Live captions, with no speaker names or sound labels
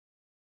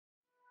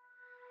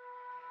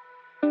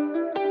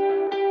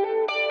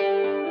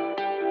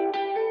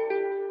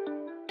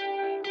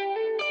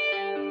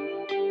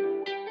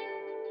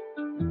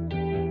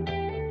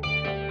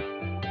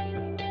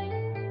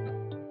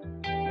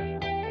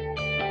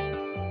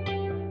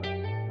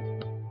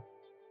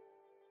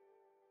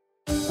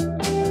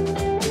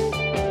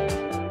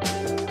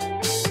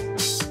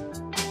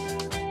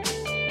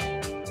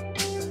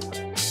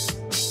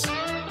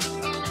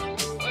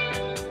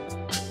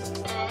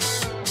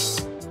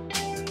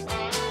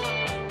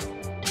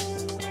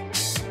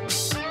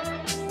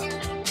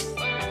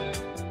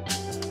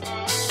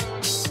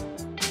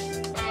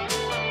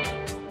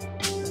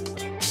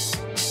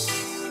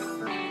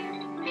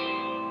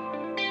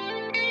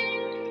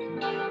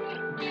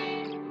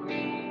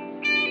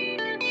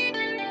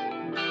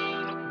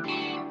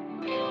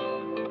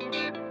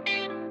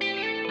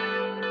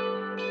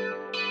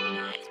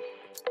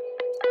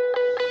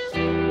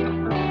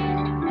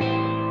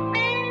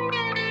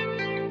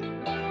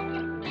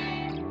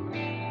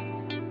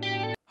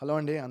Hello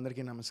అండి,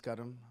 అందరికీ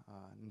నమస్కారం.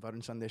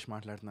 వరుణ్ సందేశ్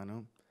మాట్లాడుతున్నాను.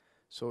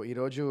 సో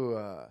ఈరోజు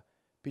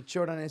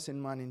పిచ్చోడ్ అనే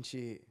సినిమా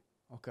నుంచి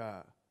ఒక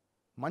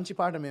మంచి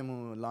పాట మేము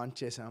లాంచ్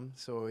చేసాం.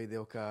 సో ఇది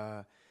ఒక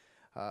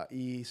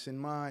ఈ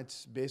cinema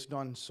it's based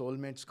on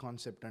soulmates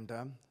concept అంట.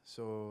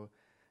 సో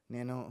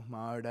నేను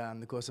మా ఆవిడ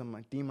అందుకోసం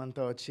టీం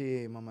అంతా వచ్చి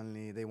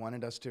మమ్మల్ని they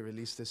wanted us to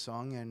release this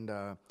song and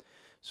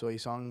so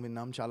ఈ సాంగ్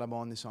విన్నాం, చాలా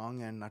బాగుంది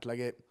సాంగ్. అండ్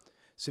అట్లాగే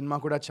సినిమా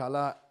కూడా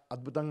చాలా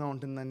అద్భుతంగా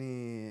ఉంటుందని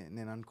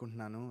నేను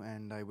అనుకుంటున్నాను.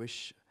 And I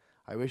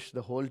wish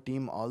the whole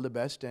team all the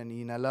best. And ఈ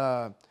నెల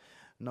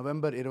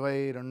నవంబర్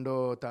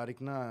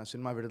 22న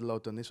సినిమా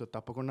విడుదలవుతుంది. సో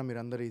తప్పకుండా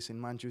మీరందరూ ఈ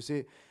సినిమాని చూసి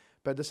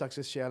పెద్ద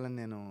సక్సెస్ చేయాలని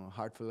నేను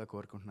హార్ట్ఫుల్గా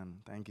కోరుకుంటున్నాను.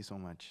 Thank you so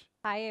much.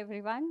 Hi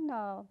everyone,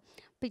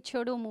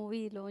 పిచ్చోడు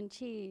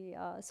మూవీలోంచి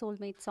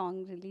సోల్మేట్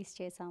సాంగ్ రిలీజ్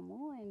చేసాము.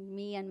 And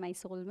me and my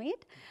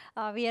soulmate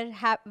we are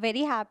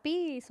very happy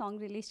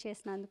song release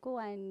చేసినందుకు.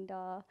 And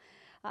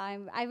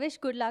I wish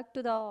good luck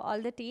to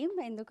all the team.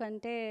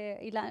 ఎందుకంటే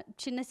ఇలా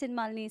చిన్న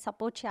సినిమాల్ని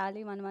సపోర్ట్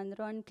చేయాలి మనం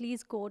అందరూ. And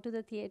please go to the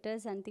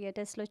theatres and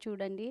థియేటర్స్లో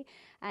చూడండి.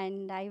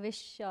 And I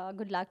wish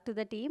good luck to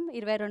the team.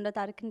 22వ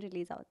తారీఖున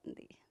రిలీజ్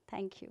అవుతుంది.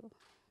 Thank you.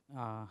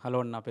 హలో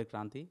అండి, నా పేరు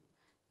క్రాంతి.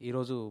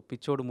 ఈరోజు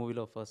పిచ్చోడు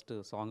మూవీలో ఫస్ట్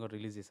సాంగ్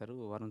రిలీజ్ చేశారు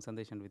వరుణ్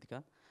సందేశ్ అండ్ వితిక.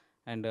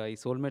 అండ్ ఈ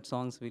సోల్మేట్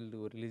సాంగ్స్ వీళ్ళు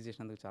రిలీజ్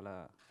చేసినందుకు చాలా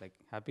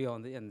హ్యాపీగా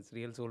ఉంది. అండ్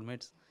రియల్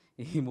సోల్మేట్స్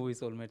ఈ మూవీ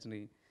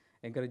సోల్మేట్స్ని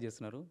ఎంకరేజ్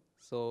చేస్తున్నారు.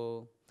 సో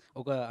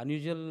ఒక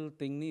అన్యూజువల్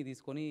థింగ్ని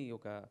తీసుకొని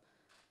ఒక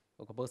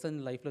పర్సన్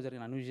లైఫ్లో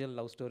జరిగిన అన్యూజువల్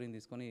లవ్ స్టోరీని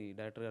తీసుకొని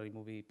డైరెక్టర్ గారు ఈ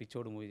మూవీ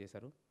పిచ్చోడు మూవీ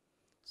చేశారు.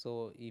 సో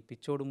ఈ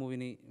పిచ్చోడు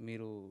మూవీని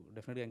మీరు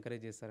డెఫినెట్గా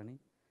ఎంకరేజ్ చేస్తారని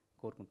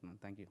కోరుకుంటున్నాను.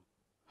 Thank you.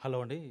 హలో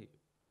అండి,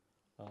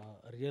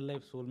 రియల్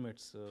లైఫ్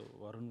సోల్మేట్స్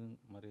వరుణ్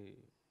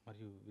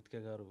మరియు వితిక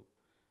గారు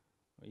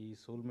ఈ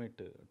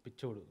సోల్మేట్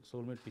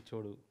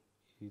పిచ్చోడు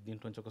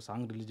దీంట్లోంచి ఒక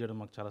సాంగ్ రిలీజ్ చేయడం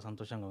మాకు చాలా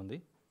సంతోషంగా ఉంది.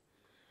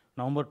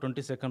 నవంబర్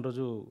 22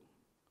 రోజు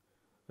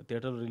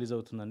థియేటర్లో రిలీజ్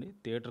అవుతుందండి.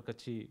 థియేటర్కి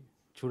వచ్చి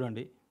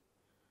చూడండి.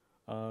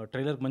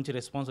 ట్రైలర్కి మంచి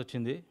రెస్పాన్స్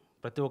వచ్చింది.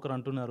 ప్రతి ఒక్కరు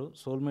అంటున్నారు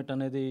సోల్మేట్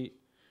అనేది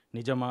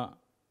నిజమా,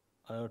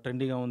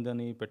 ట్రెండీగా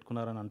ఉందని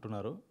పెట్టుకున్నారని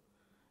అంటున్నారు.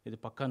 ఇది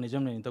పక్కా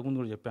నిజం. నేను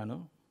ఇంతకుముందు కూడా చెప్పాను.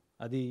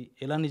 అది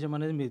ఎలా నిజం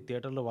అనేది మీరు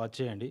థియేటర్లో వాచ్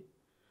చేయండి.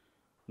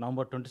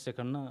 నవంబర్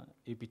 22న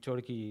ఈ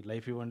పిచ్చోడికి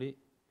లైఫ్ ఇవ్వండి.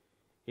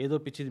 ఏదో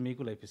పిచ్చిది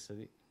మీకు లైఫ్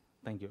ఇస్తుంది.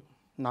 Thank you.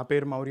 నా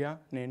పేరు మౌర్య.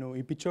 నేను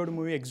ఈ పిచ్చోడు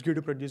మూవీ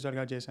ఎగ్జిక్యూటివ్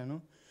ప్రొడ్యూసర్గా చేశాను.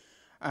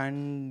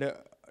 అండ్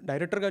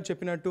డైరెక్టర్గా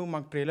చెప్పినట్టు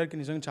మాకు ట్రైలర్కి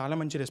నిజంగా చాలా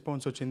మంచి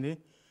రెస్పాన్స్ వచ్చింది.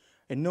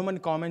 ఎన్నో మంది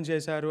కామెంట్స్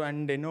చేశారు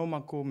అండ్ ఎన్నో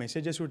మాకు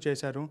మెసేజెస్ కూడా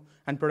చేశారు.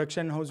 అండ్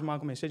ప్రొడక్షన్ హౌస్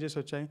మాకు మెసేజెస్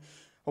వచ్చాయి.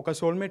 ఒక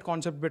సోల్మేట్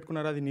కాన్సెప్ట్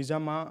పెట్టుకున్నారు, అది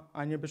నిజమా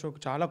అని చెప్పేసి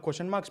చాలా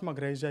క్వశ్చన్ మార్క్స్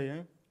మాకు రైజ్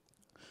అయ్యాయి.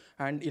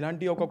 అండ్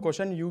ఇలాంటి ఒక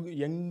క్వశ్చన్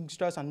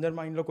యంగ్స్టర్స్ అందరి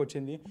మైండ్లోకి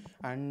వచ్చింది.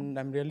 And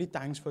I'm really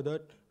thanks for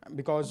that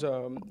because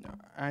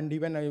and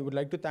even I would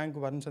like to thank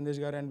Varun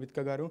Sandesh గారు అండ్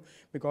వితిక గారు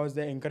because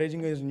they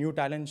encouraging his new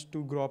talents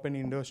to grow up in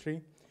industry.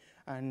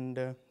 And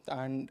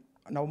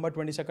November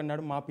 22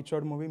 నాడు మా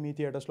పిచ్చోడ్ movie మీ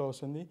థియేటర్స్లో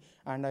వస్తుంది.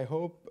 And I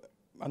hope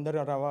అందరూ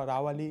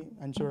రావాలి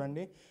అని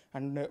చూడండి.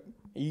 అండ్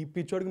ఈ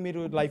పిచ్చోడ్కి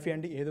మీరు లైఫ్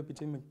ఇవ్వండి, ఏదో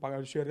పిచ్చి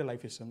మీకు ష్యూర్గా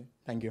లైఫ్ ఇస్తుంది.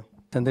 Thank you.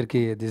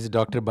 అందరికీ దిస్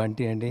డాక్టర్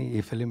బంటి అండి.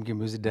 ఈ ఫిలింకి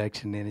మ్యూజిక్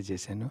డైరెక్షన్ నేనే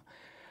చేశాను.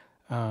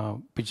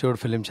 పిచ్చోడ్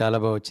ఫిలిం చాలా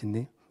బాగా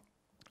వచ్చింది.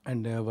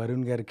 అండ్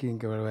వరుణ్ గారికి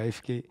ఇంకా వాళ్ళ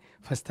వైఫ్కి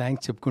ఫస్ట్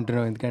థ్యాంక్స్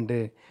చెప్పుకుంటున్నాం. ఎందుకంటే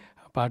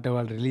పాట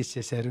వాళ్ళు రిలీజ్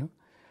చేశారు.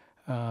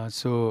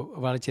 సో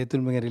వాళ్ళ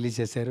చేతుల మీద రిలీజ్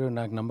చేశారు.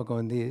 నాకు నమ్మకం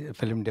ఉంది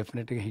ఫిలిం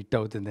డెఫినెట్గా హిట్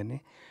అవుతుందని.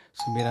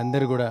 సో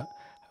మీరందరూ కూడా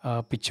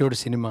పిచ్చోడ్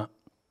సినిమా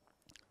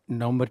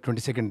నవంబర్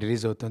 22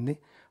 రిలీజ్ అవుతుంది.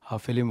 ఆ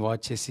ఫిలిం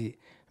వాచ్ చేసి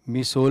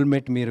మీ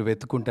సోల్మేట్ మీరు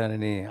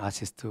వెతుకుంటారని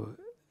ఆశిస్తూ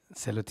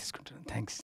సెలవు తీసుకుంటాను. థ్యాంక్స్.